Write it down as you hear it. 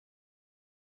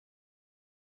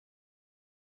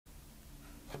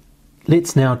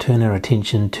Let's now turn our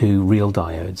attention to real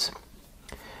diodes.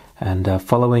 And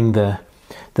following the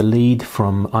lead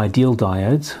from ideal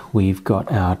diodes, we've got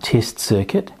our test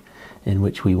circuit in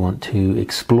which we want to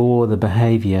explore the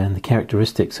behavior and the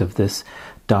characteristics of this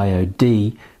diode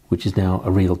D, which is now a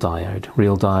real diode.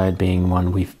 Real diode being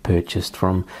one we've purchased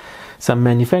from some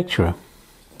manufacturer.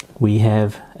 We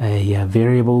have a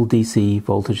variable DC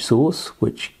voltage source,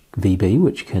 which VB,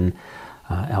 which can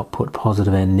output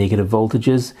positive and negative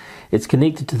voltages. It's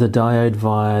connected to the diode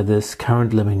via this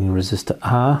current limiting resistor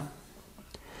R.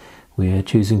 We're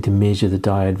choosing to measure the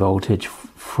diode voltage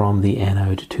from the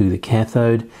anode to the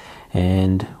cathode,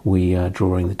 and we are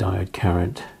drawing the diode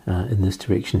current in this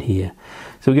direction here.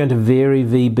 So we're going to vary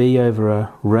VB over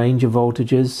a range of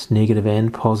voltages, negative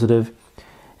and positive,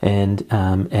 and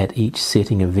at each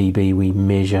setting of VB we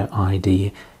measure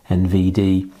ID and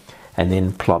VD and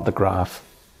then plot the graph.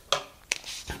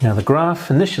 Now the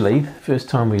graph initially, first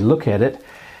time we look at it,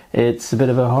 it's a bit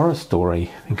of a horror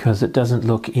story because it doesn't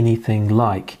look anything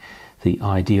like the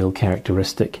ideal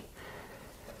characteristic.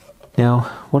 Now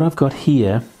what I've got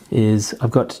here is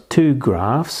I've got two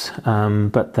graphs,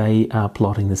 but they are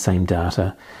plotting the same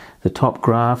data. The top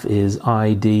graph is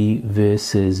ID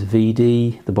versus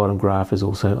VD. The bottom graph is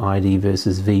also ID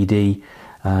versus VD.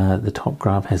 The top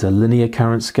graph has a linear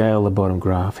current scale. The bottom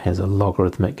graph has a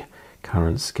logarithmic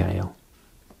current scale.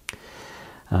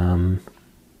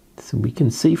 So we can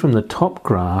see from the top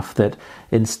graph that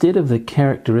instead of the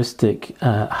characteristic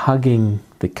hugging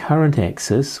the current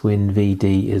axis when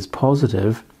VD is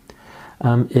positive,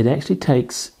 it actually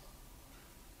takes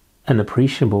an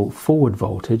appreciable forward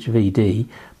voltage, VD,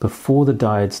 before the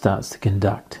diode starts to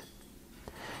conduct.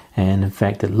 And in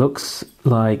fact, it looks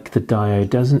like the diode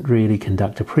doesn't really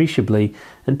conduct appreciably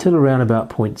until around about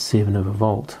 0.7 of a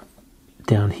volt.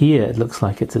 Down here, it looks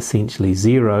like it's essentially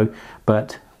zero,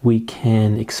 but we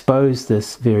can expose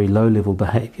this very low-level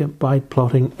behavior by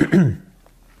plotting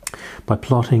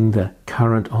the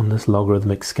current on this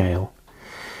logarithmic scale.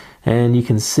 And you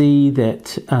can see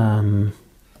that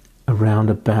around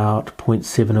about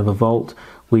 0.7 of a volt,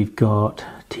 we've got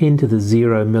 10 to the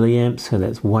 0 milliamps, so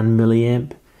that's 1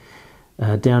 milliamp.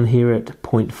 Down here at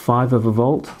 0.5 of a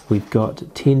volt, we've got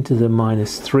 10 to the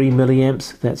minus 3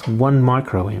 milliamps, that's 1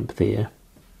 microamp there.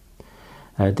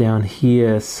 Down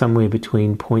here, somewhere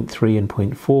between 0.3 and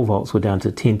 0.4 volts, we're down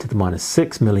to 10 to the minus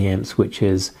 6 milliamps, which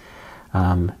is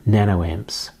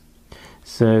nanoamps.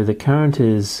 So the current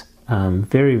is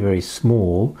very, very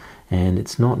small, and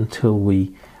it's not until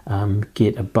we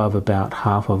get above about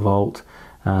half a volt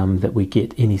that we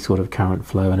get any sort of current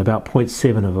flow, and about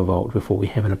 0.7 of a volt before we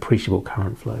have an appreciable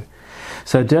current flow.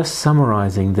 So just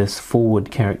summarizing this forward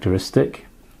characteristic,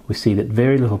 we see that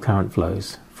very little current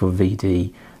flows for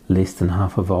VD less than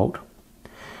half a volt.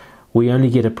 We only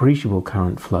get appreciable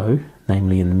current flow,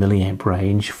 namely in the milliamp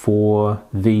range, for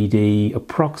VD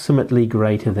approximately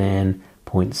greater than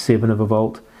 0.7 of a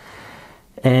volt.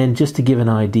 And just to give an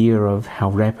idea of how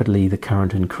rapidly the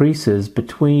current increases,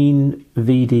 between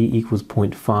VD equals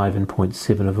 0.5 and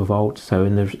 0.7 of a volt, so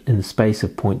in the space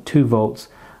of 0.2 volts,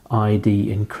 ID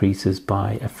increases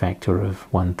by a factor of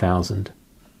 1000.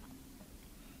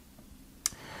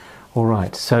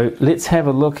 Alright, so let's have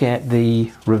a look at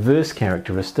the reverse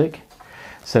characteristic.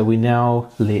 So we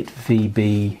now let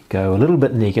VB go a little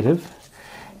bit negative,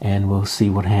 and we'll see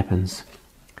what happens.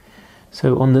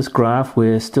 So on this graph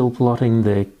we're still plotting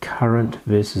the current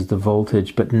versus the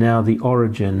voltage, but now the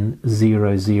origin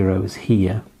 0, 0 is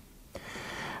here.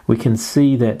 We can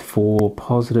see that for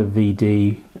positive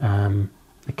VD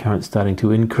the current's starting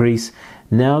to increase.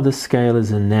 Now the scale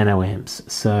is in nanoamps,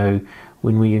 so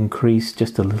when we increase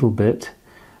just a little bit,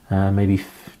 maybe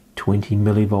 20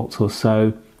 millivolts or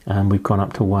so, we've gone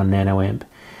up to 1 nanoamp.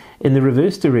 In the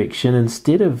reverse direction,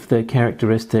 instead of the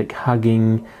characteristic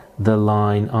hugging the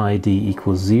line ID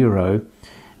equals 0,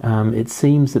 it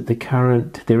seems that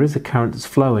there is a current that's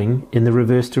flowing in the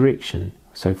reverse direction,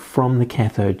 so from the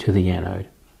cathode to the anode.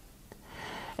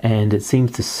 And it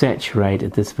seems to saturate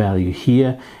at this value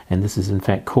here, and this is in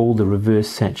fact called the reverse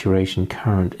saturation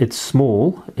current. It's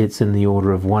small, it's in the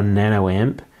order of 1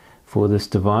 nanoamp for this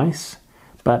device,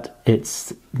 but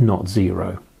it's not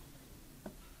 0.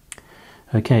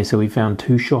 Okay, so we found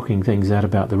two shocking things out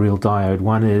about the real diode.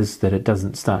 One is that it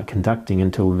doesn't start conducting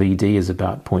until VD is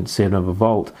about 0.7 of a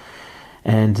volt,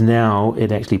 and now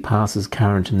it actually passes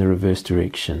current in the reverse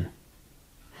direction.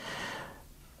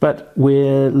 But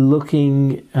we're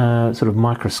looking sort of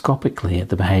microscopically at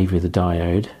the behavior of the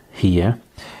diode here.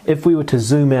 If we were to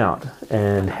zoom out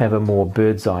and have a more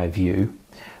bird's eye view,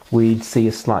 we'd see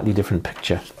a slightly different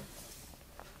picture.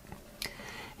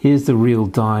 Here's the real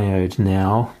diode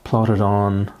now plotted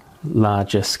on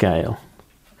larger scale.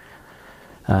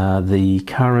 The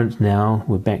current now,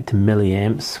 we're back to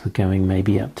milliamps, we're going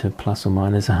maybe up to plus or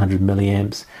minus 100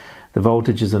 milliamps. The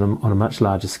voltage is on a much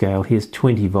larger scale. Here's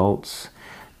 20 volts,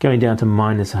 going down to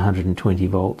minus 120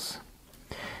 volts.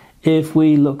 If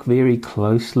we look very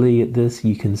closely at this,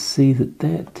 you can see that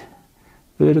that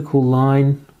vertical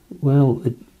line, well,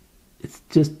 it's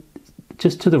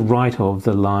just to the right of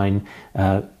the line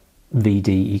VD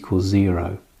equals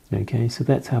 0. Okay, so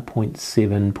that's our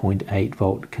 0.7, 0.8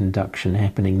 volt conduction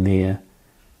happening there.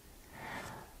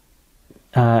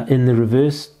 In the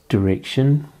reverse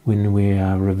direction, when we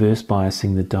are reverse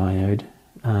biasing the diode,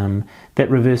 that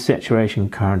reverse saturation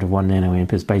current of 1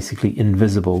 nanoamp is basically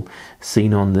invisible,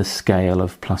 seen on this scale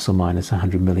of plus or minus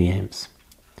 100 milliamps.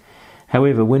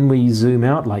 However, when we zoom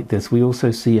out like this, we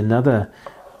also see another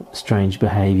strange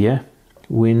behavior.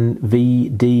 When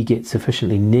VD gets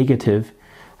sufficiently negative,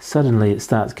 suddenly it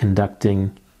starts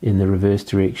conducting in the reverse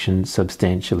direction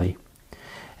substantially.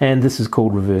 And this is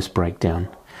called reverse breakdown.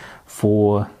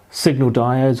 For signal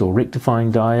diodes or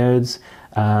rectifying diodes,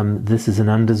 this is an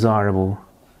undesirable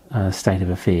state of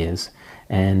affairs,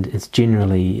 and it's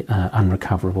generally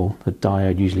unrecoverable. The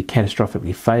diode usually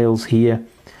catastrophically fails here.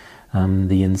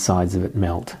 The insides of it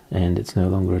melt, and it's no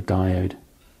longer a diode.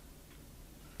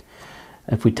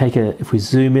 If we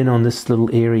zoom in on this little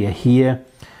area here,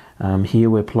 here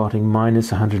we're plotting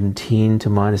minus 110 to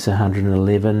minus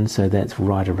 111, so that's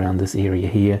right around this area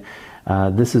here.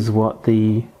 This is what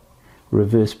the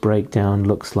reverse breakdown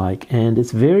looks like, and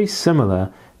it's very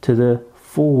similar to the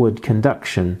forward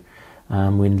conduction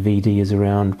when VD is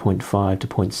around 0.5 to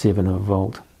 0.7 of a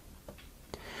volt.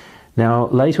 Now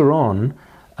later on,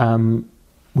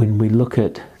 when we look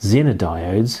at Zener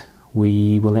diodes,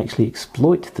 we will actually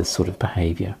exploit this sort of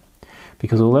behavior,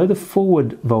 because although the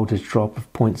forward voltage drop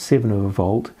of 0.7 of a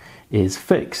volt is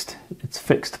fixed, it's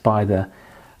fixed by the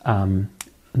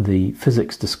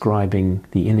physics describing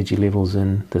the energy levels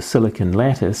in the silicon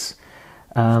lattice.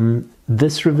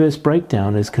 This reverse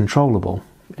breakdown is controllable,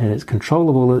 and it's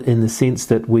controllable in the sense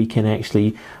that we can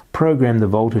actually program the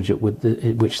voltage at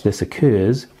which this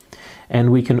occurs,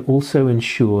 and we can also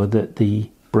ensure that the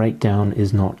breakdown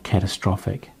is not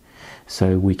catastrophic.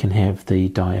 So we can have the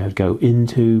diode go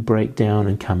into breakdown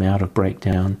and come out of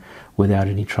breakdown without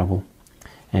any trouble.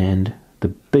 And the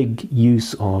big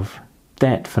use of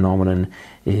that phenomenon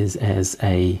is as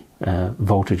a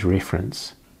voltage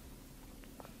reference.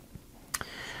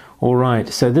 Alright,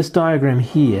 so this diagram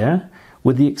here,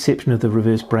 with the exception of the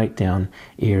reverse breakdown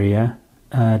area,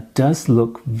 does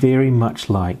look very much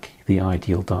like the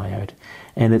ideal diode.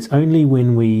 And it's only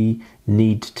when we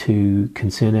need to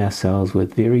concern ourselves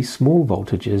with very small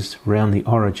voltages around the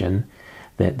origin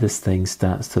that this thing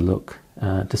starts to look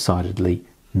decidedly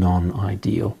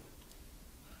non-ideal.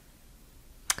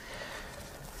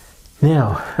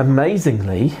 Now,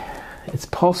 amazingly, it's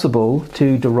possible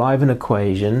to derive an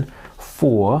equation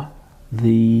for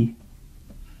the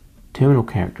terminal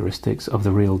characteristics of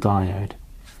the real diode.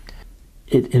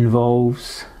 It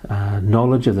involves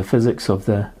knowledge of the physics of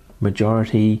the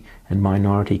majority and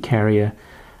minority carrier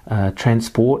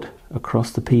transport across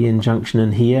the p-n junction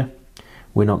in here.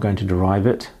 We're not going to derive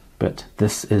it, but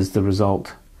this is the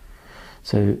result.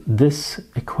 So this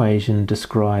equation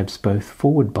describes both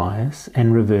forward bias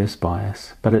and reverse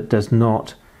bias, but it does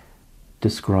not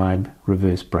describe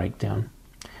reverse breakdown.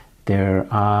 There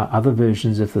are other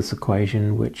versions of this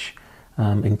equation which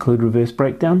include reverse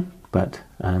breakdown, but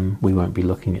we won't be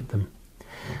looking at them.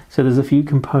 So there's a few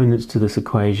components to this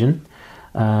equation.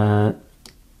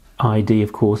 ID,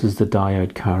 of course, is the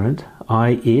diode current.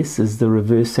 IS is the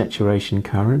reverse saturation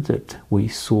current that we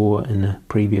saw in the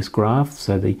previous graph,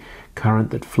 so the current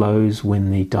that flows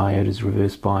when the diode is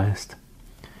reverse biased.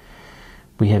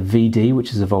 We have VD,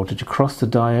 which is the voltage across the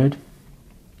diode,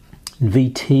 and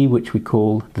VT, which we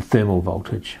call the thermal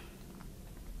voltage.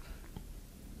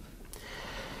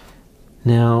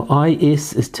 Now,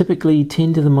 IS is typically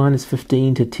 10 to the minus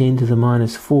 15 to 10 to the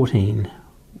minus 14,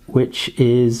 which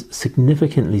is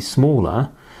significantly smaller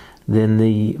than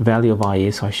the value of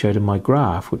IS I showed in my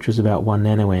graph, which was about 1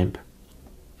 nanoamp.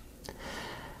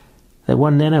 That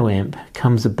 1 nanoamp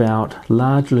comes about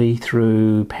largely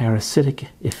through parasitic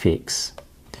effects.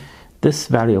 This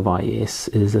value of IS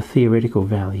is a theoretical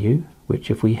value, which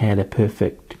if we had a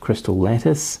perfect crystal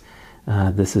lattice,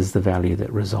 this is the value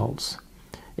that results.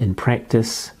 In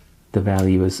practice, the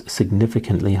value is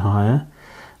significantly higher,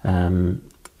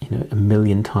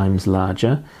 1,000,000 times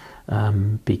larger,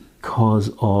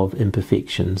 because of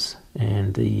imperfections,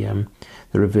 and the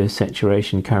reverse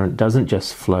saturation current doesn't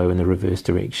just flow in the reverse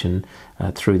direction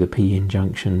through the p-n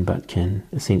junction, but can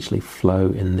essentially flow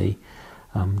in the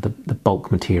the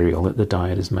bulk material that the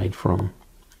diode is made from.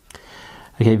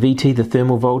 Okay, VT, the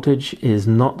thermal voltage, is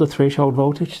not the threshold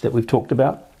voltage that we've talked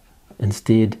about.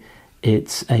 Instead,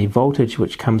 it's a voltage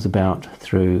which comes about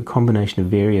through a combination of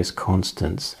various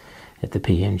constants at the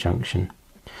PN junction.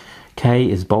 K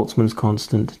is Boltzmann's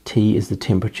constant, T is the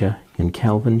temperature in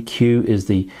Kelvin, Q is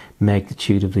the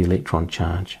magnitude of the electron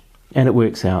charge. And it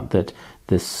works out that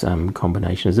this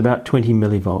combination is about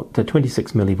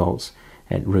 26 millivolts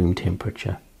at room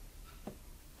temperature.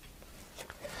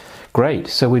 Great,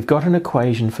 so we've got an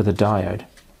equation for the diode.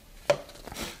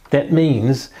 That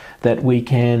means that we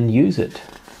can use it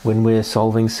when we're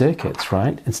solving circuits,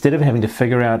 right? Instead of having to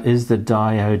figure out, is the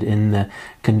diode in the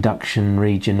conduction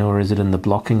region or is it in the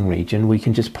blocking region, we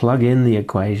can just plug in the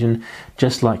equation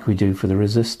just like we do for the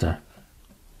resistor.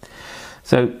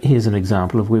 So here's an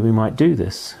example of where we might do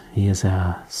this. Here's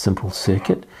our simple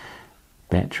circuit: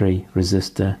 battery,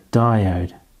 resistor,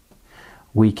 diode.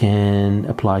 We can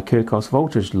apply Kirchhoff's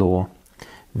voltage law.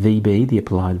 VB, the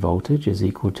applied voltage, is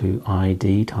equal to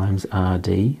ID times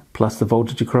RD plus the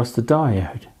voltage across the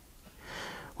diode.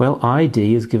 Well,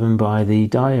 ID is given by the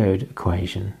diode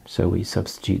equation, so we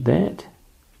substitute that.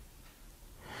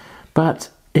 But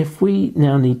if we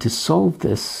now need to solve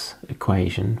this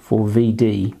equation for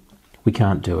VD, we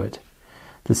can't do it.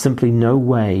 There's simply no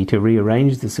way to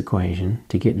rearrange this equation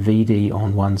to get VD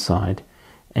on one side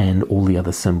and all the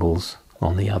other symbols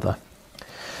on the other.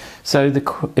 So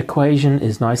the equation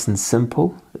is nice and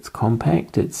simple, it's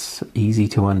compact, it's easy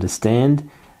to understand,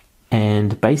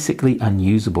 and basically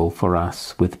unusable for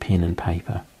us with pen and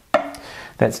paper.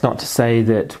 That's not to say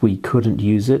that we couldn't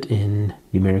use it in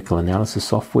numerical analysis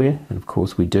software, and of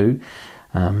course we do,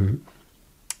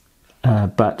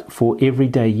 but for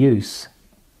everyday use,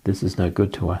 this is no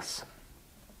good to us.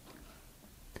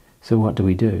 So what do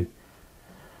we do?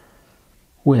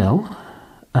 Well,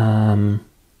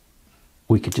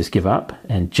 we could just give up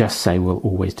and just say we'll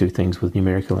always do things with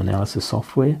numerical analysis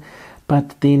software,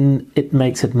 but then it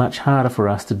makes it much harder for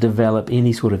us to develop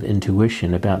any sort of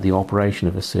intuition about the operation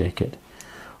of a circuit.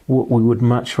 What we would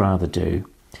much rather do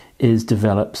is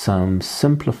develop some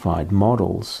simplified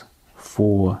models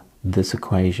for this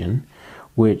equation,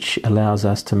 which allows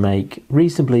us to make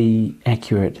reasonably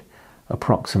accurate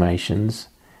approximations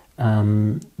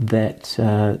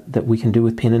that we can do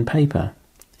with pen and paper.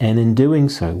 And in doing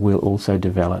so, we'll also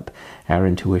develop our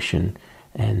intuition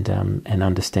and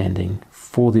understanding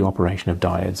for the operation of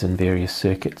diodes in various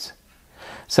circuits.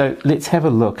 So let's have a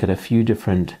look at a few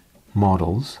different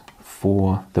models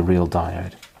for the real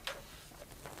diode.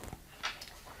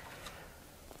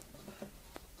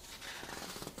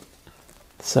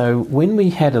 So when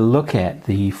we had a look at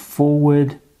the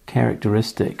forward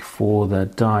characteristic for the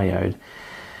diode,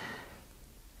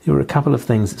 there were a couple of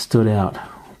things that stood out.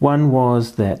 One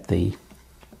was that the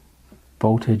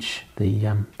voltage,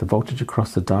 the voltage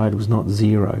across the diode was not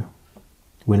zero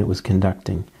when it was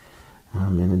conducting,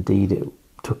 and indeed it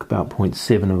took about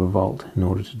 0.7 of a volt in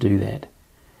order to do that.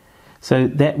 So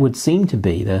that would seem to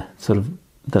be the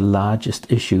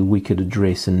largest issue we could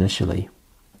address initially,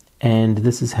 and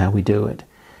this is how we do it.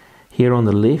 Here on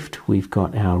the left we've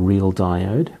got our real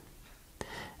diode,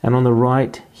 and on the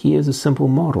right here's a simple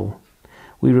model.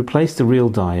 We replace the real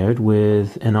diode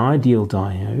with an ideal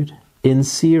diode in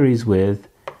series with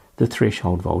the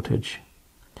threshold voltage.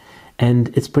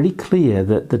 And it's pretty clear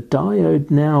that the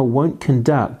diode now won't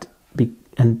conduct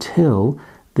until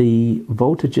the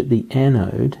voltage at the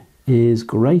anode is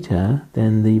greater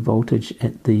than the voltage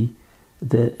at the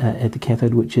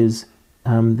cathode, which is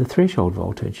the threshold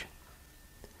voltage.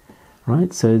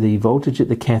 Right, so the voltage at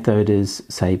the cathode is,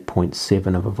 say,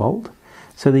 0.7 of a volt.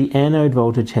 So the anode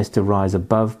voltage has to rise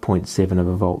above 0.7 of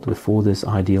a volt before this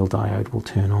ideal diode will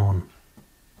turn on.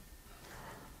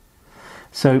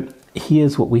 So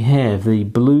here's what we have. The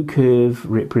blue curve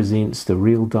represents the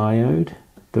real diode.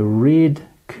 The red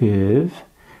curve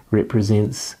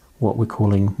represents what we're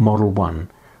calling model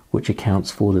 1, which accounts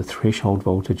for the threshold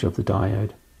voltage of the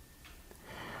diode.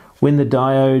 When the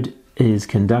diode is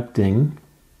conducting,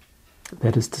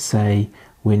 that is to say,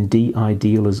 when D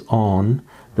ideal is on,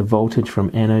 the voltage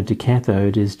from anode to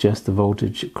cathode is just the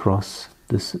voltage across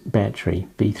this battery,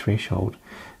 B threshold.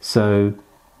 So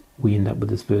we end up with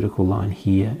this vertical line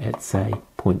here at, say,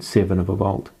 0.7 of a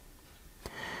volt.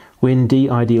 When D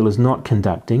ideal is not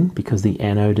conducting, because the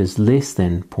anode is less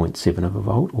than 0.7 of a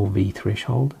volt, or V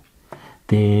threshold,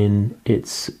 then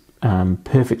it's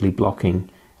perfectly blocking,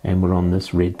 and we're on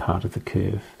this red part of the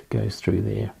curve that goes through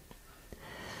there.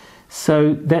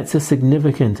 So that's a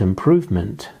significant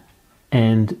improvement,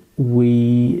 and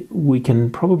we can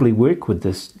probably work with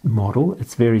this model.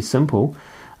 It's very simple.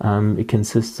 It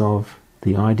consists of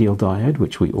the ideal diode,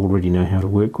 which we already know how to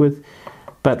work with,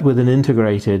 but with an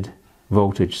integrated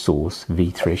voltage source, V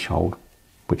threshold,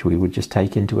 which we would just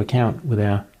take into account with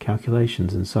our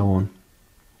calculations and so on.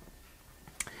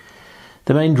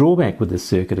 The main drawback with this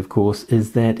circuit, of course,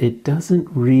 is that it doesn't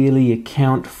really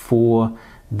account for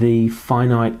the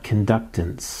finite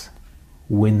conductance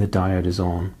when the diode is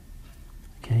on.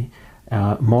 Okay,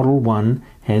 Model 1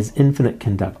 has infinite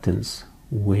conductance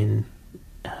when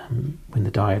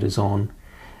the diode is on,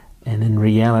 and in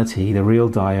reality the real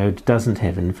diode doesn't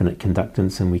have infinite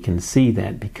conductance, and we can see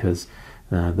that because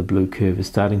the blue curve is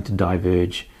starting to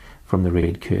diverge from the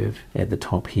red curve at the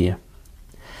top here.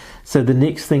 So the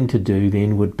next thing to do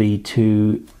then would be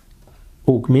to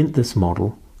augment this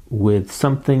model with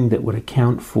something that would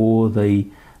account for the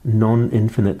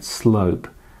non-infinite slope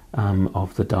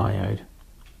of the diode.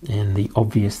 And the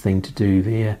obvious thing to do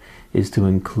there is to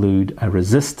include a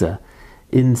resistor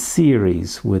in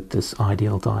series with this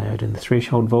ideal diode and the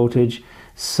threshold voltage,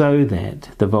 so that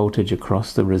the voltage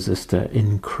across the resistor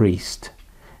increased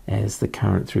as the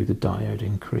current through the diode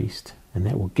increased, and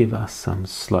that will give us some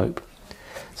slope.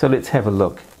 So let's have a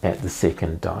look at the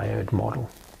second diode model.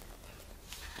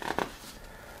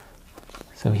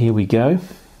 So here we go.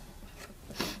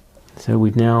 So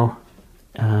we've now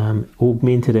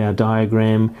augmented our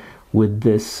diagram with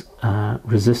this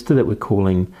resistor that we're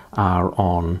calling R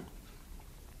on.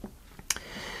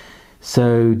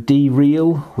 So D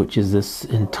real, which is this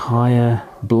entire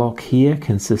block here,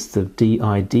 consists of D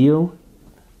ideal,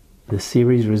 the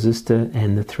series resistor,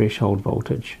 and the threshold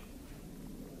voltage.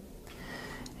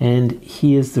 And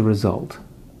here's the result.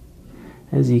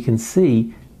 As you can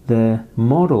see, the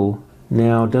model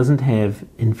now doesn't have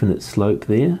infinite slope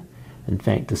there. In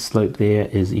fact, the slope there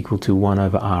is equal to 1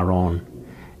 over R on.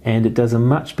 And it does a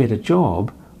much better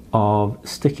job of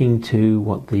sticking to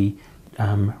what the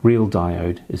real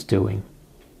diode is doing.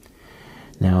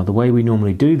 Now, the way we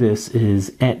normally do this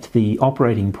is at the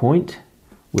operating point,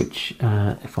 which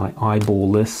if I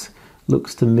eyeball this,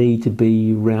 looks to me to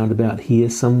be round about here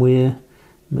somewhere,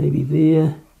 maybe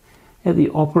there. At the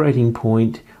operating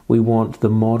point, we want the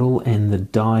model and the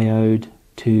diode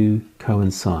to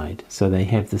coincide, so they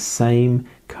have the same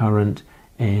current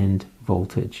and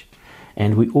voltage.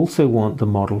 And we also want the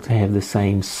model to have the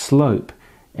same slope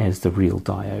as the real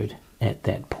diode at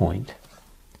that point.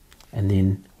 And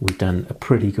then we've done a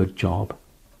pretty good job.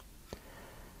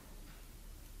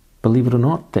 Believe it or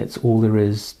not, that's all there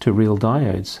is to real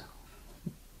diodes.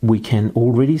 We can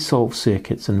already solve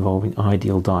circuits involving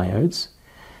ideal diodes.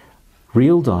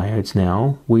 Real diodes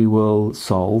now we will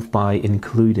solve by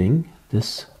including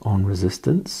this on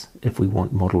resistance if we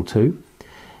want model 2,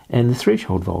 and the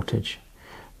threshold voltage.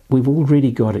 We've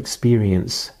already got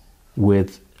experience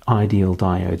with ideal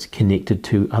diodes connected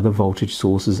to other voltage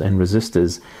sources and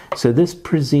resistors, so this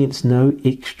presents no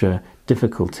extra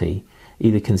difficulty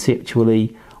either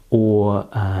conceptually or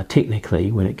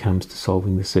technically when it comes to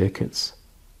solving the circuits.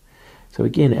 So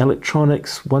again,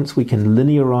 electronics, once we can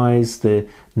linearize the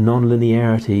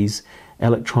non-linearities,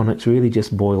 electronics really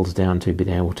just boils down to being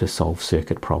able to solve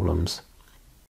circuit problems.